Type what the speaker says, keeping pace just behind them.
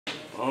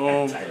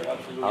I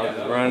was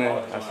just running.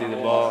 I see the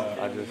ball.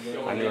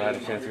 I knew I had a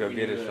chance to go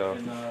get it, so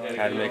I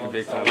had to make a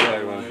big time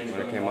play when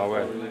it came my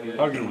way.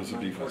 How good was the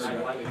defense?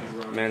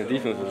 Man, the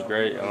defense was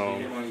great.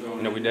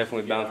 We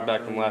definitely bounced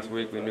back from last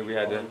week. We knew we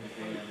had to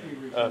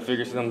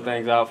figure some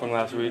things out from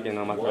last week, and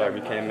I feel like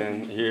we came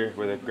in here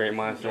with a great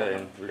mindset,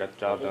 and we got the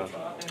job done.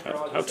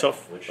 How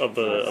tough of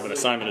an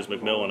assignment is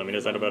McMillan? I mean,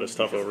 is that about as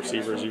tough a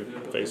receiver as you've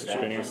faced since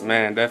you've been here?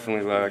 Man,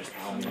 definitely. Like,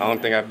 I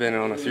don't think I've been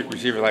on a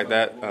receiver like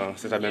that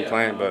since I've been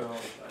playing, but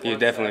he's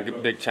definitely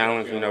a big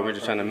challenge. We're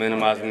just trying to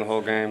minimize him the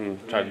whole game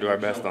and try to do our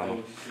best on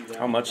him.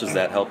 How much does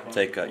that help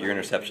take your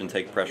interception,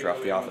 take pressure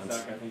off the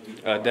offense?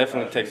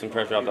 Definitely take some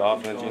pressure off the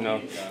offense.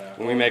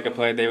 When we make a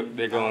play,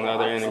 they go on the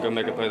other end and go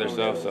make a play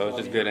themselves. So it's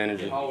just good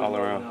energy all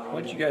around.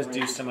 What did you guys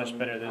do so much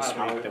better this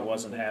week that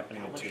wasn't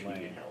happening at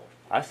Tulane?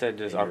 I said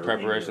just our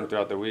preparation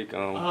throughout the week,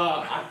 from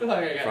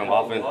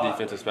offense,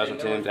 defense, and special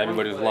teams.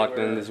 Everybody was locked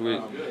in this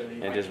week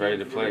and just ready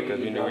to play because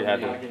we knew we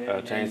had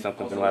to change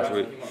something from last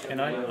week.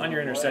 And on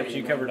your interception,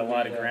 you covered a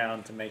lot of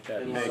ground to make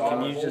that big.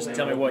 Can you just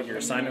tell me what your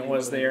assignment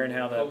was there and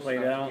how that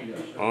played out?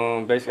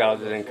 Basically, I was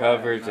just in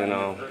coverage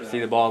and see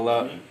the ball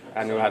up.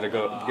 I knew how to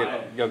go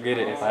get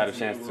it if I had a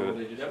chance to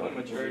it.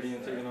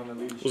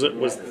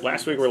 Was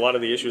last week were a lot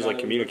of the issues like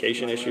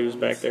communication issues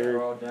back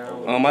there?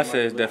 I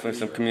say it's definitely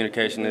some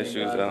communication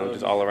issues,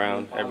 just all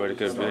around. Everybody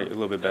could be a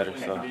little bit better.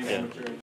 So. Yeah.